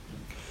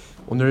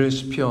오늘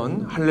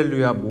시편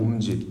할렐루야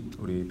모음집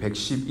우리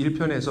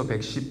 111편에서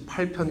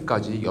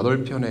 118편까지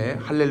 8편의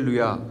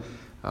할렐루야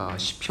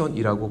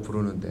시편이라고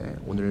부르는데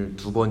오늘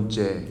두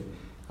번째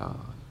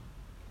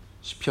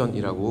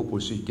시편이라고 볼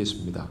수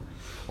있겠습니다.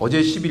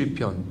 어제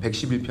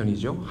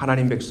 111편이죠.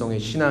 하나님 백성의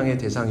신앙의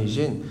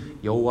대상이신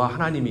여호와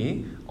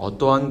하나님이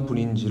어떠한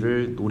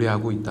분인지를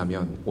노래하고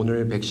있다면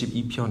오늘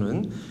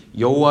 112편은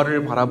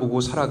여호와를 바라보고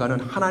살아가는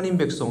하나님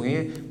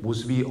백성의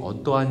모습이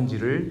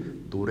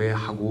어떠한지를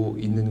노래하고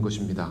있는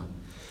것입니다.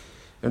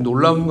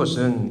 놀라운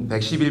것은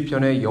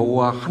 111편의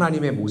여호와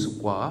하나님의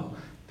모습과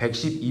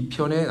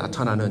 112편에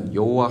나타나는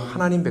여호와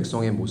하나님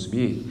백성의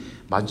모습이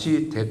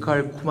마치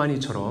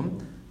데칼코마니처럼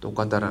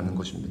똑같다라는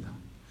것입니다.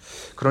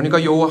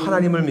 그러니까 여호와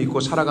하나님을 믿고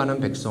살아가는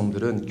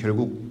백성들은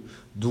결국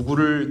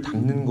누구를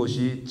닮는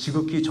것이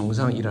지극히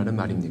정상이라는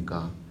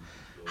말입니까?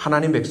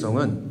 하나님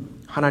백성은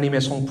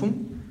하나님의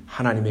성품,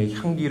 하나님의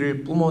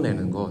향기를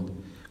뿜어내는 것,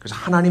 그래서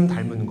하나님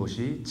닮은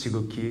것이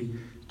지극히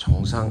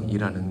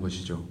정상이라는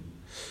것이죠.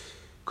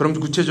 그럼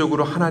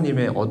구체적으로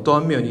하나님의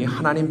어떠한 면이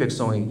하나님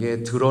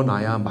백성에게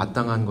드러나야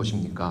마땅한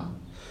것입니까?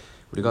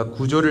 우리가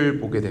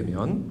 9절을 보게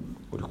되면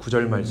우리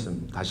 9절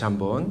말씀 다시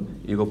한번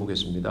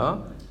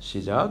읽어보겠습니다.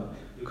 시작.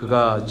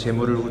 그가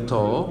재물을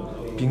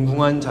훑어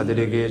빈궁한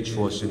자들에게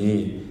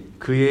주었으니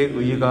그의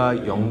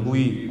의가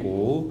영구히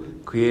있고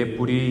그의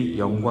뿔이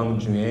영광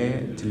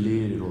중에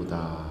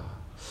들리리로다.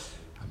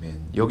 아멘.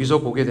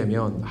 여기서 보게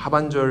되면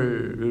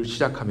하반절을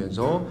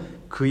시작하면서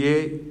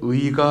그의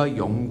의가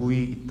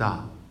영구히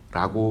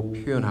있다라고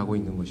표현하고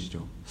있는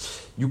것이죠.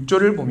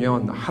 6절을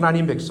보면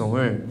하나님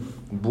백성을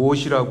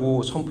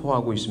무엇이라고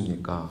선포하고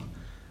있습니까?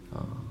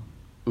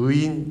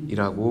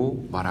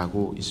 의인이라고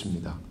말하고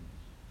있습니다.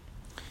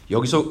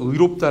 여기서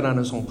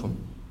의롭다라는 성품,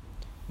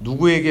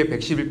 누구에게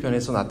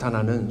 111편에서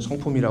나타나는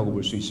성품이라고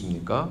볼 수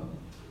있습니까?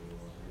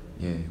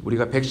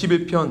 우리가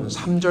 111편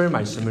 3절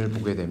말씀을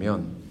보게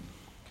되면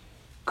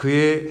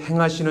그의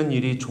행하시는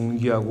일이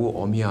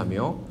존귀하고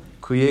어미하며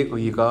그의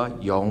의가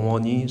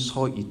영원히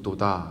서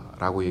있도다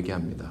라고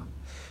얘기합니다.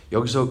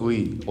 여기서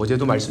의,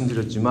 어제도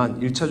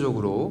말씀드렸지만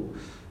 1차적으로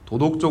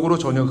도덕적으로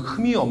전혀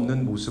흠이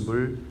없는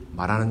모습을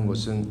말하는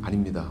것은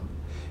아닙니다.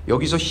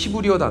 여기서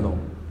히브리어 단어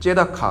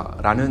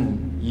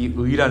째다카라는 이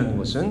의라는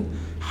것은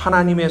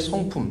하나님의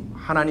성품,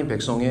 하나님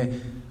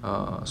백성의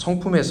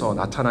성품에서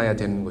나타나야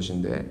되는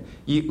것인데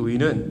이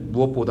의는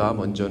무엇보다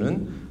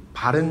먼저는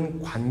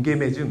바른 관계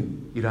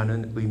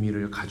맺음이라는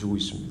의미를 가지고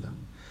있습니다.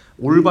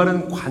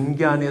 올바른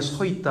관계 안에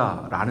서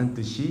있다라는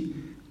뜻이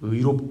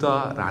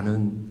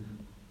의롭다라는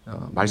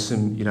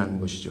말씀이라는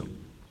것이죠.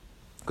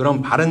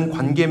 그럼 바른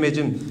관계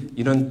맺음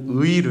이런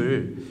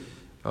의를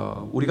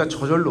우리가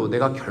저절로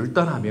내가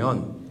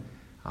결단하면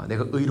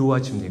내가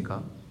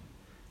의로워집니까?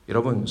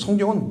 여러분,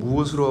 성경은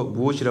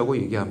무엇이라고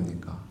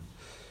얘기합니까?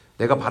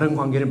 내가 바른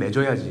관계를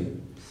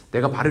맺어야지,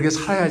 내가 바르게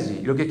살아야지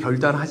이렇게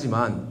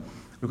결단하지만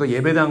우리가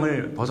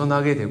예배당을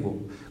벗어나게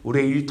되고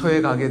우리의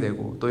일터에 가게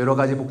되고 또 여러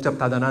가지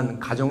복잡다단한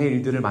가정의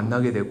일들을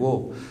만나게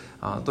되고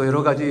또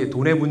여러 가지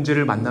돈의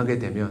문제를 만나게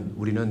되면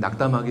우리는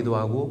낙담하기도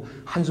하고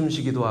한숨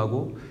쉬기도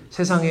하고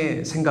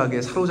세상의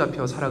생각에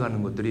사로잡혀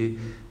살아가는 것들이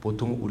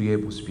보통 우리의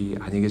모습이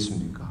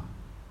아니겠습니까?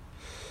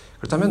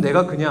 그렇다면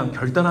내가 그냥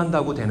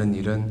결단한다고 되는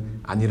일은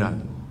아니라는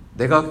것,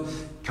 내가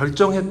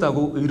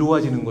결정했다고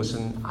의로워지는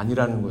것은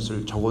아니라는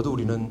것을 적어도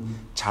우리는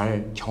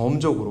잘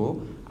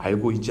경험적으로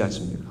알고 있지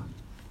않습니까?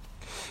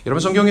 여러분,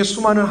 성경에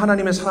수많은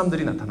하나님의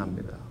사람들이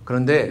나타납니다.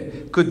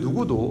 그런데 그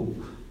누구도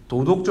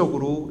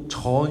도덕적으로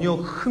전혀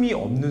흠이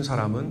없는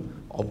사람은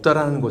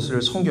없다라는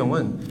것을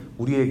성경은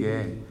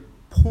우리에게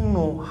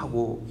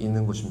폭로하고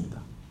있는 것입니다.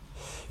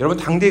 여러분,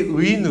 당대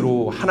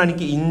의인으로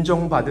하나님께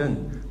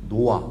인정받은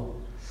노아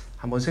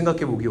한번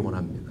생각해 보기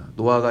원합니다.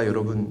 노아가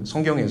여러분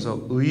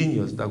성경에서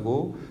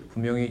의인이었다고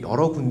분명히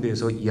여러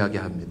군데에서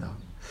이야기합니다.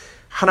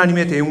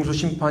 하나님의 대홍수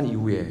심판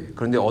이후에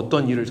그런데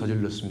어떤 일을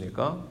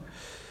저질렀습니까?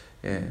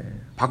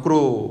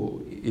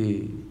 밖으로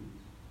이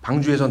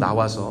방주에서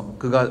나와서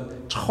그가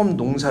처음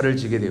농사를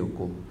지게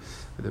되었고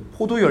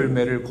포도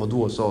열매를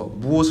거두어서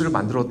무엇을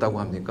만들었다고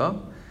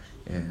합니까?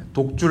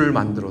 독주를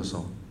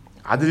만들어서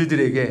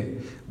아들들에게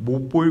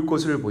못 보일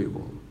것을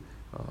보이고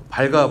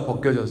발가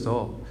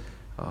벗겨져서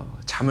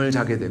잠을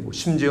자게 되고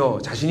심지어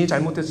자신이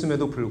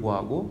잘못했음에도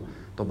불구하고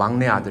또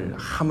막내 아들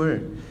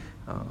함을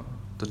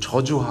또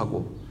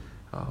저주하고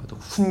또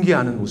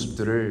훈계하는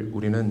모습들을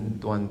우리는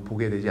또한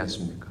보게 되지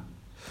않습니까?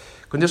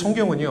 그런데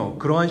성경은요,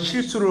 그러한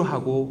실수를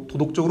하고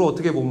도덕적으로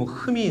어떻게 보면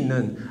흠이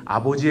있는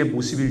아버지의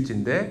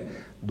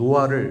모습일진데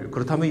노아를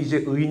그렇다면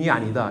이제 의인이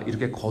아니다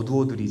이렇게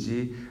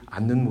거두어들이지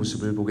않는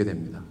모습을 보게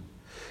됩니다.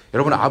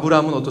 여러분,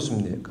 아브라함은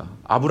어떻습니까?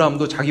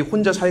 아브라함도 자기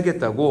혼자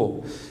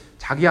살겠다고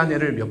자기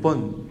아내를 몇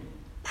번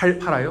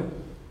팔아요?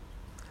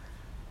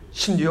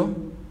 심지어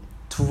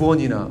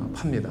 2번이나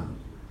팝니다.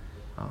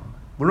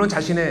 물론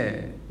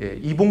자신의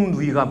이복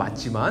누이가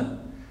맞지만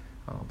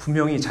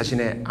분명히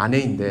자신의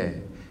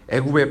아내인데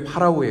애굽의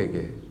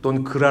파라오에게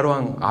또는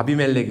그랄왕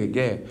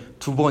아비멜렉에게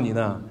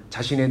 2번이나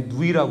자신의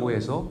누이라고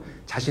해서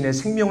자신의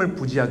생명을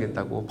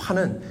부지하겠다고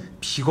파는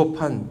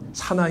비겁한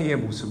사나이의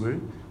모습을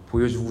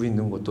보여주고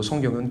있는 것도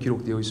성경은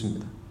기록되어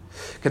있습니다.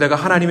 게다가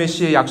하나님의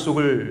씨의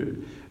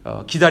약속을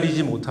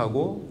기다리지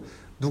못하고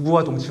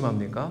누구와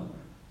동침합니까?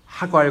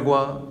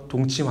 하갈과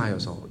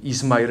동침하여서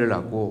이스마엘을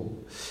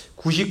낳고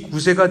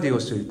 99세가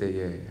되었을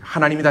때에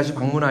하나님이 다시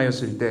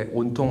방문하였을 때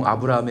온통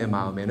아브라함의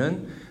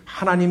마음에는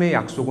하나님의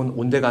약속은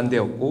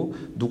온데간데였고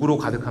누구로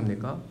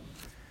가득합니까?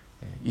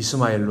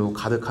 이스마엘로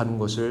가득하는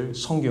것을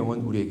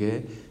성경은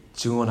우리에게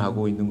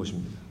증언하고 있는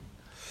것입니다.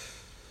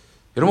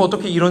 여러분,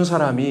 어떻게 이런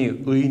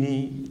사람이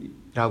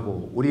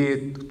의인이라고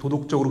우리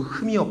도덕적으로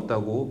흠이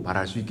없다고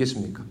말할 수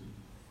있겠습니까?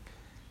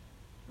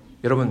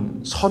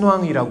 여러분,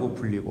 선왕이라고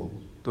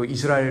불리고 또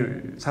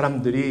이스라엘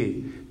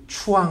사람들이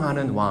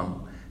추앙하는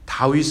왕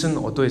다윗은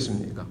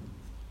어떠했습니까?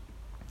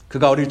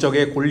 그가 어릴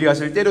적에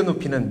골리앗을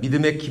때려눕히는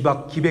믿음의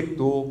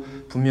기백도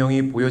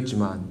분명히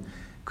보였지만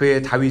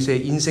그의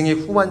다윗의 인생의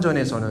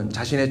후반전에서는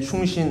자신의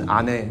충신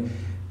아내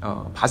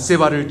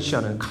밧세바를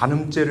취하는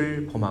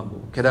간음죄를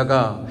범하고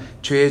게다가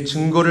죄의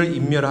증거를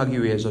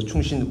인멸하기 위해서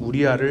충신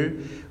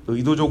우리아를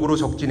의도적으로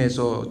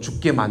적진해서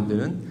죽게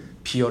만드는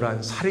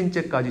비열한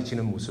살인죄까지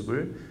지는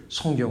모습을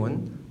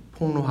성경은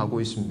폭로하고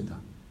있습니다.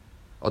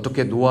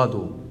 어떻게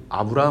노아도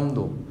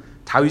아브라함도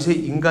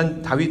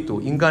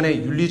다윗도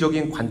인간의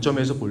윤리적인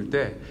관점에서 볼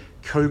때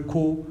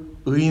결코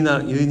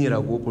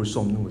의인이라고 볼 수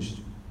없는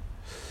것이죠.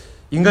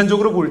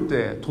 인간적으로 볼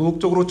때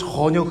도덕적으로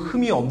전혀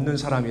흠이 없는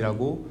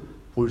사람이라고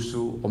볼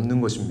수 없는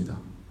것입니다.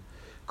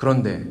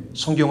 그런데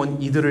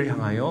성경은 이들을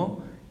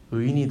향하여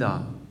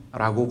의인이다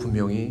라고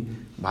분명히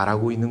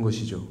말하고 있는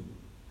것이죠.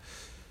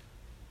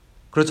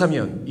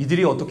 그렇다면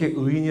이들이 어떻게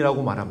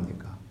의인이라고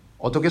말합니까?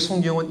 어떻게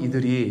성경은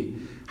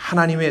이들이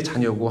하나님의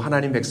자녀고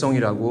하나님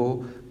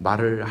백성이라고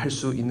말을 할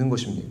수 있는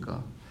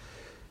것입니까?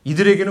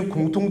 이들에게는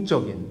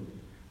공통적인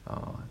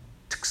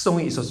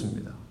특성이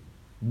있었습니다.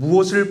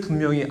 무엇을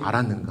분명히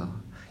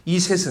알았는가? 이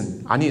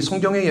셋은, 아니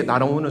성경에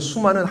나오는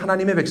수많은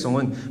하나님의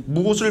백성은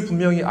무엇을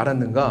분명히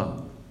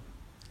알았는가?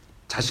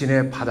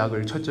 자신의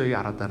바닥을 철저히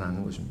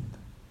알았다는 것입니다.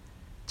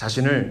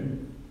 자신을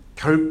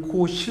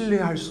결코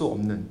신뢰할 수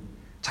없는,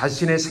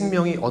 자신의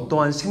생명이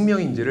어떠한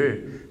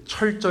생명인지를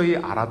철저히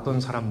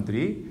알았던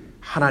사람들이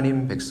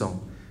하나님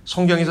백성,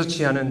 성경에서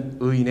취하는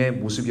의인의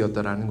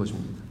모습이었다는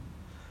것입니다.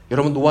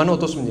 여러분, 노아는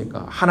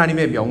어떻습니까?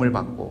 하나님의 명을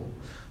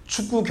받고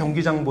축구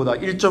경기장보다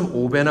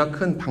 1.5배나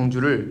큰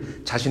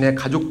방주를 자신의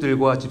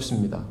가족들과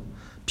짓습니다.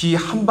 비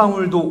한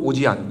방울도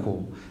오지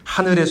않고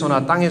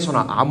하늘에서나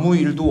땅에서나 아무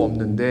일도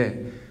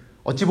없는데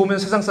어찌 보면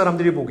세상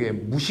사람들이 보기에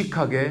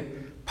무식하게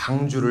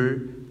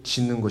방주를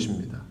짓는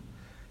것입니다.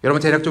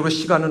 여러분, 대략적으로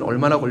시간은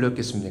얼마나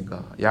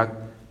걸렸겠습니까?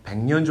 약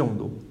 100년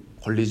정도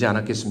걸리지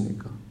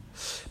않았겠습니까?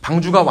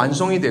 방주가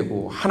완성이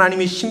되고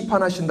하나님이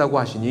심판하신다고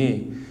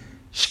하시니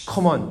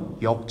시커먼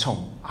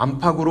역청,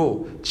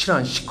 안팎으로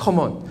칠한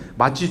시커먼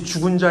마치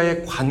죽은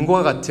자의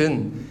관과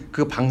같은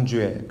그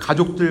방주에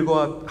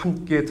가족들과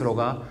함께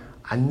들어가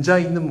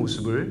앉아있는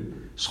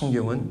모습을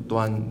성경은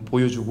또한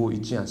보여주고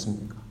있지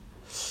않습니까?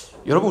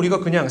 여러분, 우리가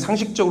그냥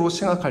상식적으로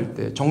생각할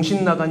때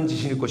정신 나간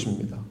짓일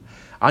것입니다.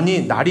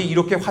 아니, 날이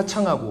이렇게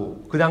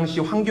화창하고 그 당시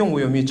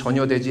환경오염이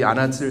전혀 되지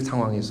않았을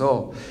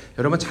상황에서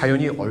여러분,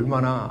 자연이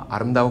얼마나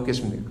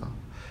아름다웠겠습니까?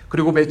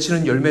 그리고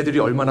맺히는 열매들이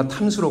얼마나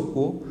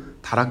탐스럽고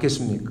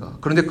달았겠습니까?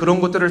 그런데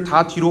그런 것들을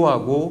다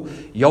뒤로하고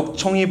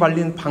역청이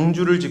발린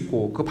방주를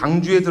짓고 그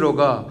방주에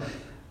들어가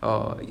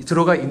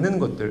있는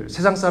것들,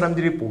 세상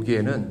사람들이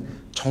보기에는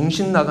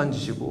정신 나간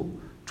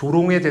짓이고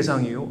조롱의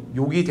대상이요,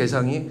 욕의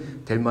대상이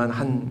될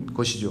만한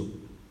것이죠.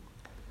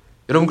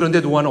 여러분,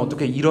 그런데 노아는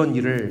어떻게 이런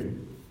일을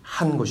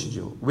한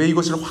것이죠? 왜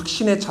이것을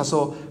확신에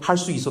차서 할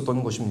수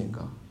있었던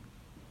것입니까?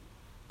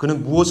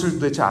 그는 무엇을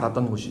도대체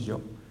알았던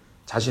것이죠?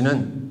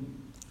 자신은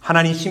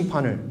하나님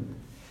심판을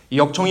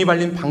역청이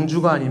발린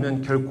방주가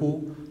아니면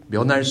결코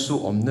면할 수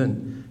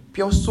없는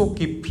뼛속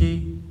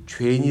깊이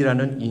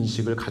죄인이라는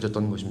인식을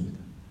가졌던 것입니다.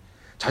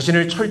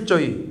 자신을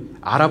철저히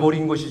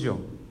알아버린 것이죠.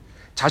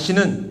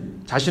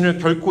 자신을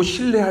결코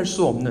신뢰할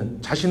수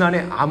없는, 자신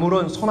안에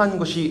아무런 선한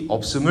것이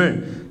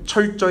없음을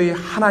철저히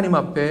하나님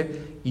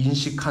앞에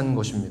인식한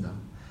것입니다.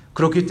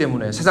 그렇기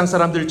때문에 세상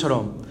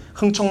사람들처럼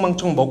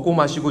흥청망청 먹고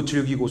마시고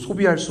즐기고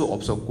소비할 수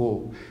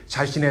없었고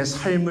자신의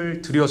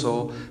삶을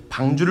들여서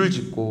방주를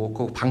짓고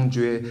그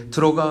방주에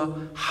들어가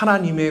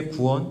하나님의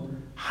구원,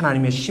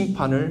 하나님의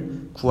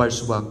심판을 구할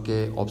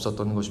수밖에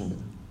없었던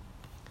것입니다.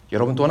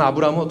 여러분, 또한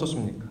아브라함은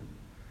어떻습니까?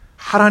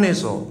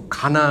 하란에서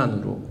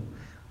가나안으로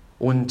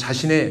온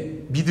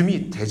자신의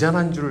믿음이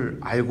대단한 줄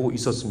알고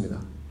있었습니다.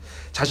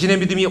 자신의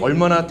믿음이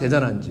얼마나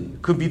대단한지,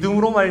 그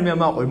믿음으로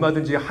말미암아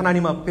얼마든지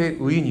하나님 앞에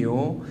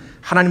의인이요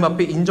하나님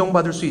앞에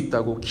인정받을 수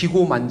있다고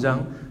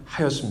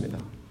기고만장하였습니다.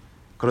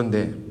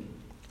 그런데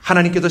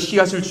하나님께서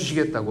씨앗을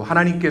주시겠다고,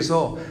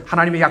 하나님께서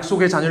하나님의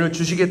약속의 자녀를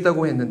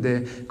주시겠다고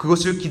했는데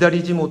그것을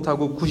기다리지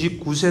못하고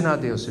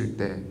 99세나 되었을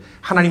때,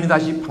 하나님이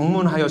다시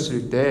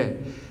방문하였을 때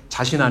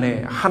자신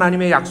안에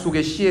하나님의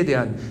약속의 씨에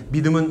대한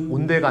믿음은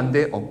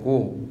온데간데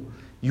없고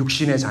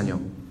육신의 자녀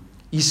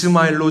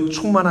이스마엘로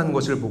충만한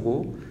것을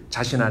보고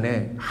자신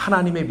안에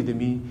하나님의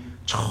믿음이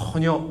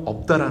전혀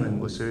없다라는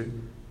것을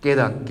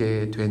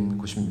깨닫게 된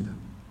것입니다.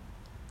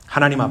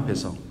 하나님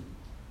앞에서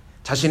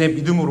자신의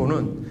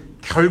믿음으로는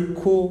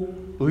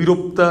결코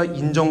의롭다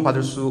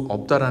인정받을 수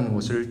없다라는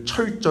것을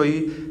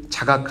철저히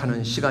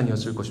자각하는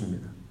시간이었을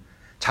것입니다.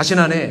 자신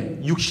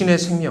안에 육신의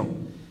생명,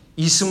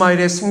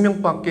 이스마엘의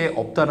생명밖에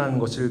없다는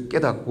것을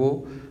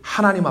깨닫고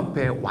하나님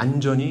앞에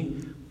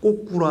완전히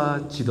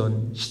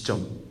꼬꾸라지던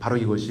시점, 바로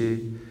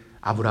이것이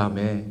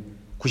아브라함의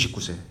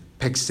 99세,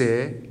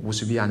 100세의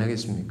모습이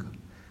아니겠습니까?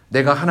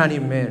 내가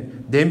하나님의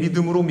내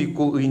믿음으로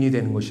믿고 의인이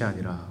되는 것이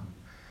아니라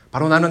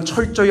바로 나는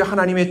철저히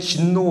하나님의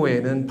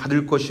진노에는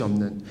받을 것이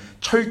없는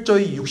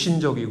철저히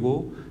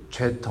육신적이고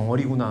죄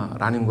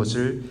덩어리구나라는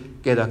것을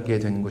깨닫게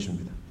되는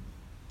것입니다.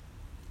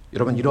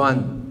 여러분,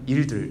 이러한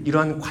일들,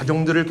 이러한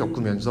과정들을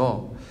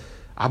겪으면서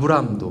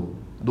아브라함도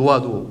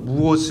노아도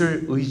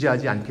무엇을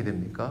의지하지 않게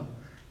됩니까?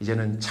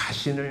 이제는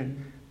자신을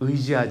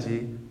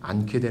의지하지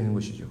않게 되는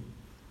것이죠.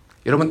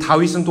 여러분,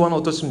 다윗은 또한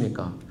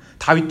어떻습니까?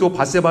 다윗도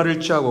밧세바를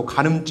취하고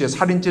간음죄,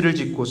 살인죄를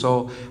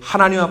짓고서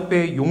하나님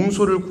앞에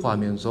용서를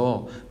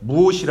구하면서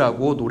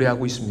무엇이라고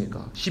노래하고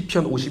있습니까?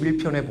 시편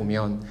 51편에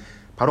보면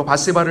바로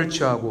밧세바를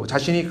취하고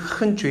자신이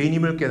큰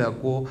죄인임을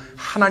깨닫고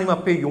하나님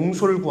앞에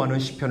용서를 구하는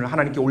시편을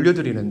하나님께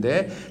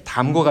올려드리는데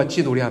다음과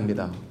같이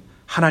노래합니다.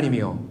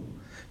 하나님이여,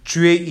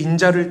 주의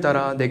인자를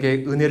따라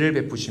내게 은혜를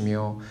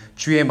베푸시며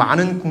주의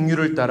많은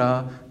긍휼을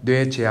따라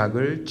내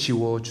죄악을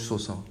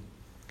지워주소서.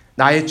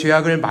 나의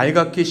죄악을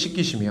맑게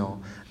씻기시며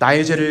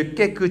나의 죄를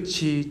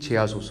깨끗이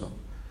제하소서.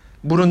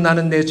 물은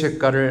나는 내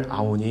죄가를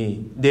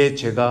아오니 내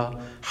죄가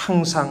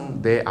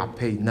항상 내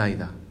앞에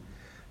있나이다.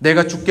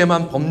 내가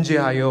주께만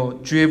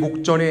범죄하여 주의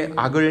목전에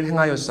악을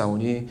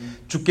행하였사오니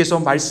주께서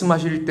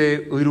말씀하실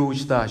때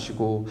의로우시다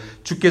하시고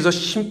주께서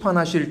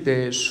심판하실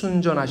때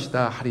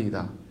순전하시다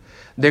하리이다.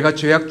 내가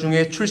죄악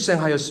중에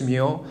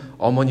출생하였으며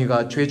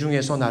어머니가 죄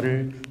중에서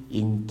나를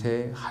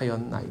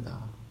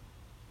잉태하였나이다.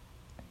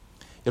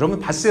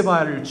 여러분,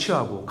 밧세바를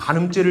취하고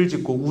간음죄를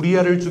짓고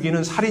우리아를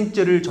죽이는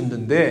살인죄를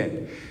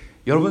졌는데,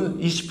 여러분,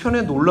 이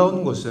시편에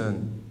놀라운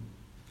것은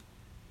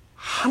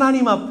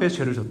하나님 앞에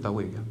죄를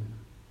졌다고 얘기합니다.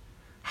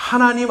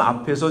 하나님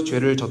앞에서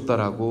죄를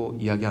졌다라고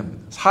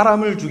이야기합니다.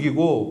 사람을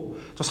죽이고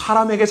저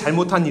사람에게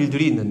잘못한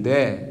일들이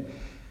있는데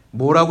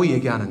뭐라고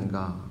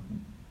얘기하는가?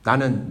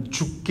 나는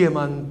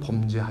주께만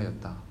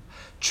범죄하였다.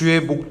 주의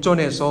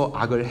목전에서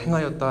악을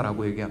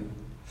행하였다라고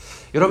얘기합니다.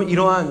 여러분,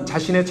 이러한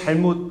자신의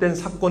잘못된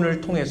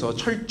사건을 통해서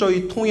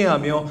철저히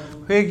통회하며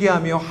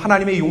회개하며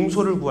하나님의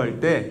용서를 구할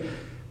때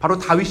바로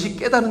다윗이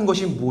깨닫는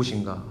것이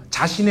무엇인가?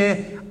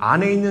 자신의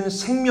안에 있는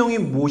생명이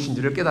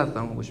무엇인지를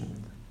깨닫았다는 것입니다.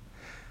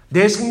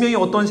 내 생명이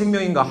어떤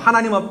생명인가?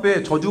 하나님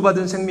앞에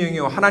저주받은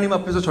생명이요, 하나님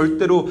앞에서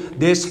절대로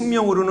내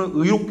생명으로는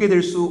의롭게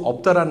될 수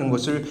없다라는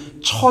것을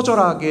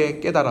처절하게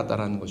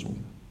깨달았다라는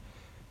것입니다.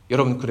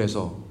 여러분,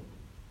 그래서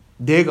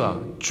내가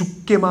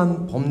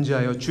주께만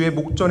범죄하여 주의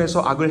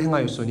목전에서 악을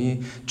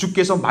행하였으니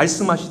주께서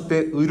말씀하실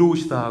때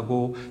의로우시다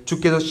하고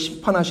주께서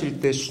심판하실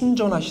때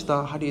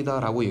순전하시다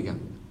하리이다 라고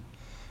얘기합니다.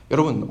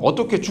 여러분,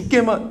 어떻게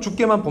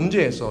주께만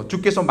범죄해서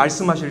주께서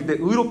말씀하실 때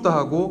의롭다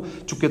하고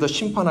주께서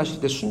심판하실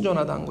때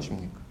순전하다 한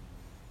것입니까?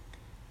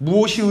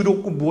 무엇이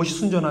의롭고 무엇이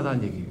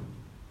순전하다는 얘기예요.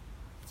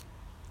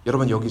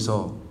 여러분,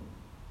 여기서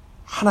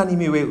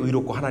하나님이 왜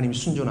의롭고 하나님이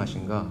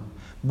순전하신가?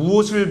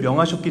 무엇을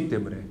명하셨기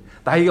때문에,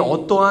 나에게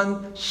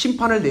어떠한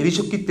심판을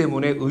내리셨기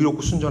때문에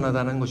의롭고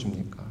순전하다는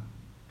것입니까?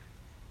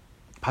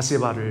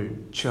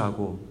 밧세바를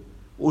취하고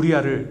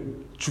우리아를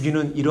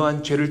죽이는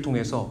이러한 죄를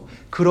통해서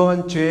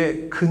그러한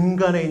죄의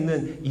근간에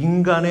있는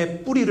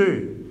인간의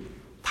뿌리를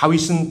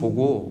다윗은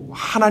보고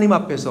하나님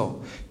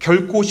앞에서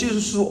결코 씻을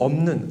수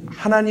없는,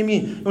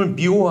 하나님을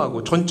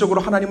미워하고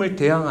전적으로 하나님을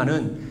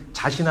대항하는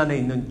자신 안에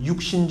있는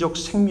육신적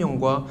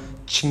생명과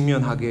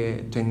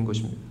직면하게 된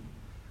것입니다.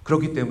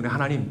 그렇기 때문에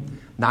하나님,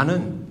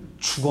 나는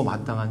죽어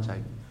마땅한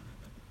자입니다.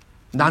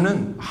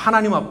 나는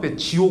하나님 앞에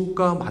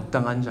지옥가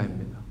마땅한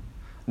자입니다.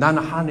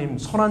 나는 하나님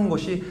선한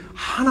것이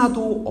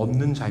하나도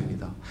없는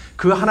자입니다.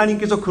 그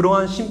하나님께서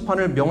그러한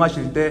심판을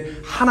명하실 때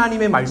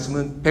하나님의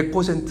말씀은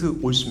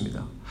 100%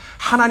 옳습니다.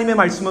 하나님의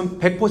말씀은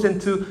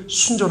 100%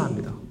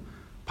 순전합니다.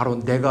 바로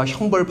내가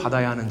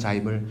형벌받아야 하는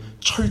자임을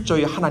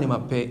철저히 하나님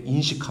앞에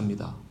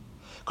인식합니다.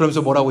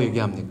 그러면서 뭐라고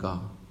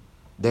얘기합니까?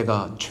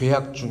 내가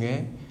죄악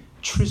중에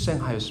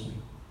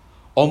출생하였으며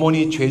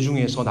어머니 죄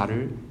중에서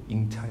나를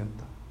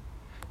잉태하였다.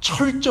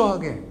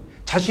 철저하게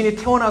자신이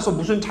태어나서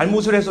무슨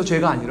잘못을 해서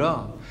죄가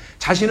아니라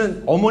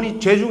자신은 어머니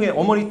태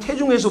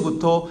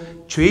중에서부터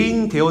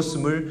죄인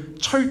되었음을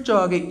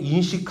철저하게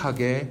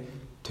인식하게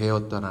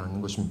되었다는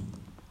것입니다.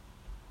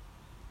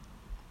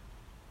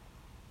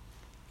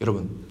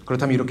 여러분,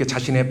 그렇다면 이렇게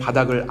자신의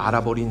바닥을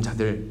알아버린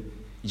자들,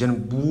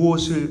 이제는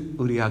무엇을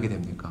의뢰하게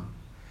됩니까?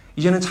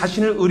 이제는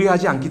자신을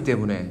의뢰하지 않기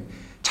때문에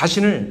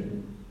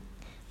자신을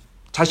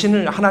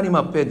하나님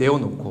앞에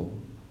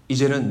내어놓고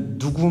이제는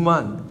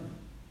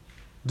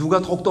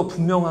누가 더욱더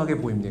분명하게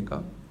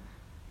보입니까?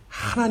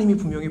 하나님이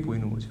분명히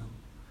보이는 거죠.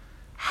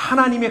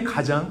 하나님의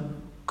가장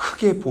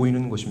크게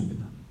보이는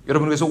것입니다.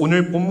 여러분, 그래서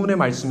오늘 본문의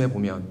말씀에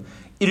보면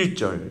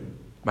 1절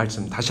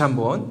말씀 다시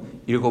한번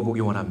읽어보기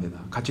원합니다.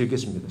 같이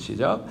읽겠습니다.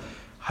 시작.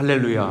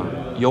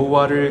 할렐루야.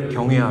 여호와를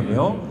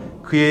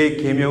경외하며 그의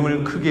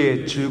계명을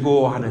크게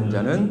즐거워하는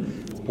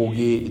자는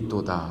복이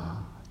있도다.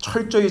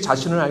 철저히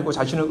자신을 알고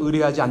자신을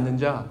의뢰하지 않는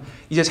자,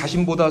 이제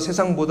자신보다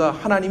세상보다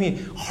하나님이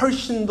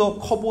훨씬 더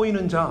커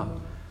보이는 자,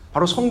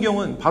 바로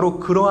성경은 바로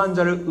그러한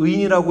자를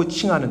의인이라고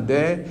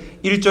칭하는데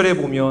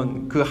 1절에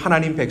보면 그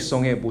하나님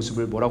백성의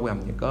모습을 뭐라고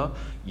합니까?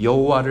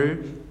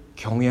 여호와를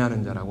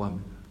경외하는 자라고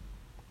합니다.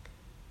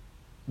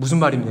 무슨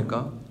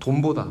말입니까?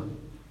 돈보다,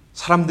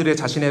 사람들의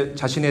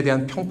자신에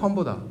대한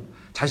평판보다,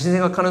 자신이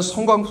생각하는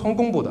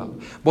성공보다,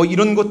 뭐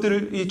이런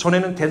것들이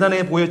전에는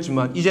대단해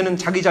보였지만 이제는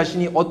자기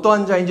자신이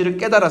어떠한 자인지를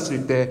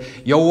깨달았을 때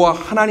여호와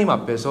하나님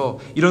앞에서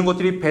이런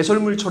것들이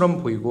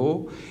배설물처럼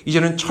보이고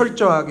이제는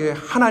철저하게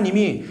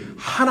하나님이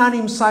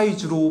하나님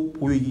사이즈로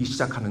보이기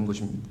시작하는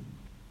것입니다.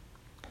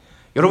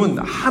 여러분,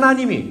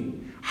 하나님이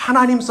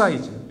하나님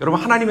사이즈,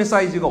 여러분 하나님의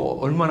사이즈가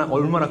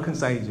얼마나 큰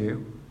사이즈예요?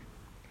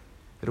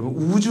 여러분,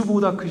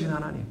 우주보다 크신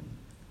하나님,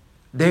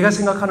 내가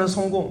생각하는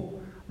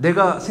성공,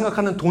 내가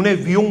생각하는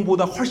돈의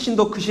위용보다 훨씬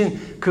더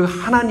크신 그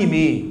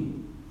하나님이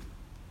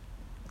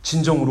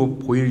진정으로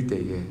보일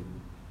때에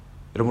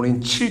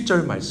여러분은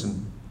 7절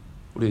말씀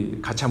우리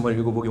같이 한번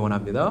읽어보기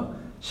원합니다.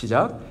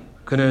 시작.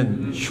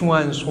 그는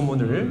흉한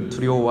소문을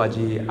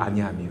두려워하지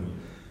아니하며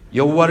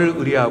여호와를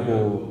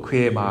의뢰하고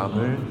그의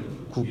마음을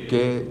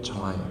굳게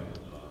정하여.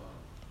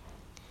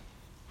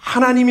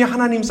 하나님이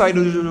하나님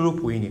사이즈로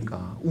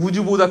보이니까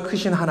우주보다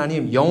크신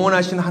하나님,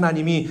 영원하신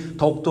하나님이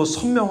더욱더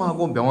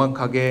선명하고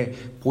명확하게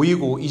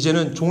보이고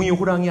이제는 종이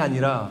호랑이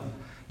아니라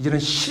이제는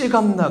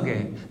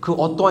실감나게 그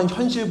어떠한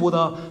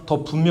현실보다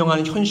더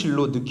분명한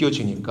현실로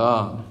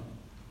느껴지니까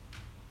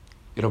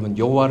여러분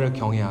여호와를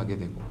경외하게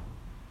되고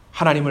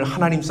하나님을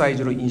하나님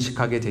사이즈로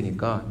인식하게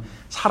되니까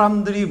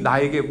사람들이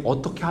나에게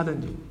어떻게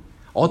하든지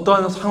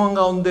어떠한 상황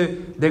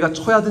가운데 내가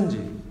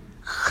처하든지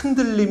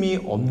흔들림이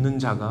없는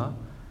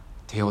자가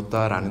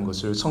되었다라는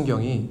것을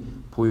성경이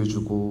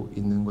보여주고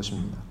있는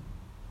것입니다.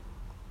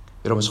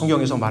 여러분,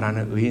 성경에서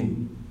말하는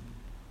의인,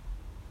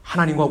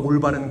 하나님과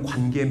올바른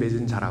관계에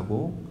맺은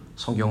자라고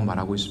성경은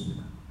말하고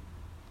있습니다.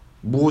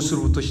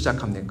 무엇으로부터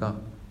시작합니까?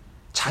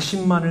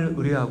 자신만을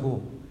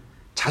의뢰하고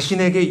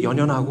자신에게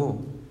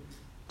연연하고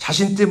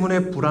자신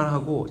때문에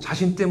불안하고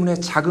자신 때문에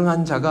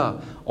자긍한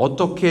자가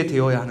어떻게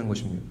되어야 하는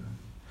것입니까?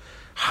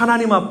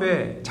 하나님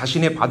앞에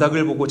자신의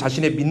바닥을 보고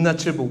자신의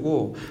민낯을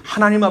보고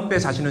하나님 앞에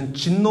자신은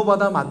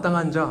진노받아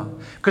마땅한 자.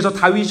 그래서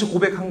다윗이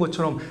고백한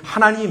것처럼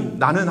하나님,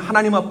 나는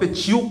하나님 앞에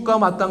지옥과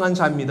마땅한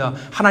자입니다.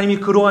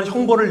 하나님이 그러한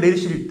형벌을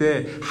내리실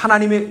때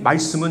하나님의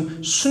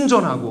말씀은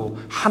순전하고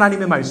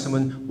하나님의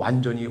말씀은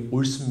완전히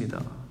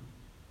옳습니다.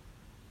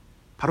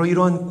 바로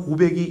이러한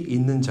고백이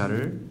있는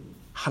자를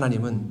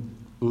하나님은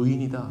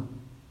의인이다,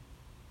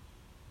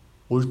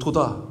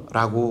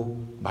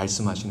 옳도다라고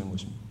말씀하시는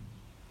것입니다.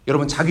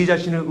 여러분, 자기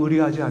자신을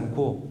의뢰하지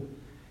않고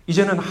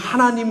이제는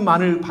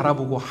하나님만을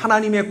바라보고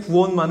하나님의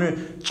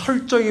구원만을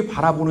철저히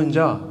바라보는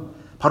자,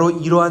 바로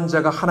이러한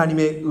자가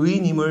하나님의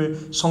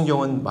의인임을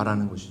성경은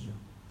말하는 것이죠.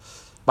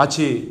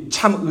 마치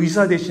참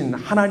의사 되신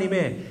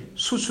하나님의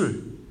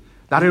수술,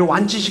 나를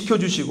완치시켜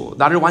주시고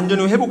나를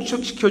완전히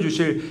회복시켜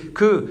주실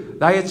그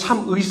나의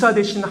참 의사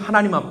되신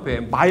하나님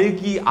앞에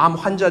말기 암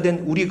환자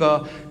된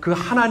우리가 그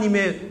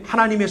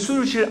하나님의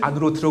수술실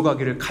안으로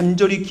들어가기를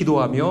간절히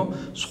기도하며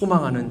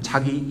소망하는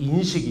자기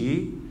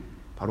인식이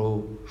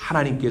바로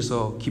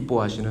하나님께서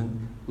기뻐하시는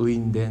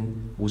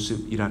의인된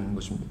모습이라는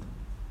것입니다.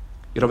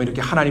 여러분,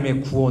 이렇게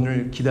하나님의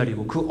구원을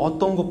기다리고 그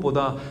어떤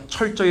것보다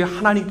철저히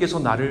하나님께서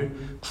나를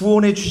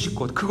구원해 주실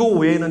것, 그거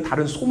외에는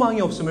다른 소망이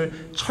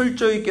없음을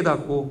철저히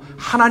깨닫고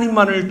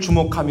하나님만을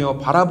주목하며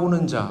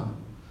바라보는 자,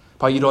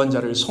 바로 이러한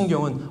자를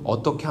성경은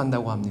어떻게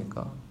한다고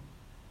합니까?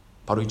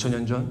 바로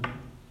 2000년 전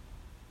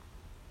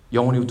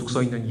영원히 우뚝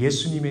서 있는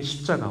예수님의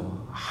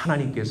십자가와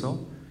하나님께서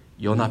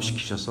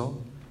연합시키셔서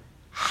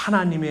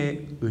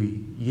하나님의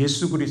의,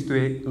 예수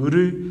그리스도의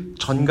의를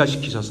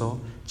전가시키셔서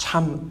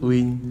참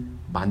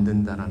의인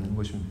만든다라는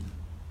것입니다.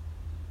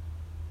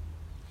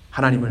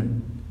 하나님을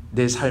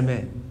내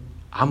삶에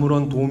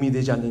아무런 도움이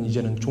되지 않는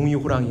이제는 종이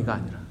호랑이가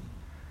아니라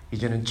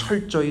이제는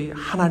철저히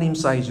하나님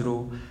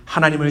사이즈로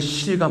하나님을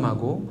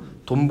실감하고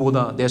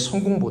돈보다 내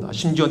성공보다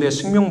심지어 내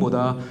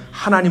생명보다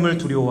하나님을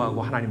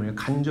두려워하고 하나님을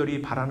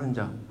간절히 바라는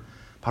자,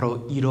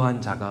 바로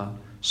이러한 자가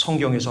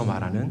성경에서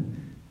말하는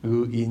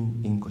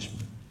의인인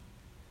것입니다.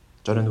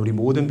 저는 우리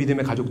모든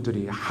믿음의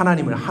가족들이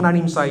하나님을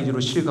하나님 사이즈로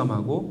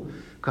실감하고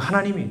그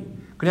하나님이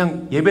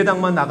그냥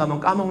예배당만 나가면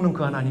까먹는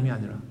그 하나님이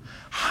아니라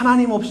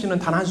하나님 없이는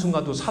단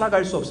한순간도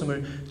살아갈 수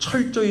없음을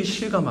철저히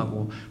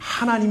실감하고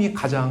하나님이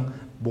가장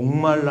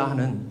목말라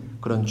하는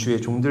그런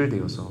주의 종들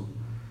되어서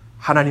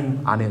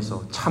하나님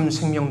안에서 참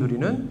생명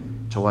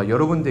누리는 저와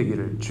여러분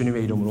되기를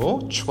주님의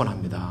이름으로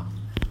축원합니다.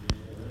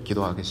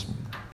 기도하겠습니다.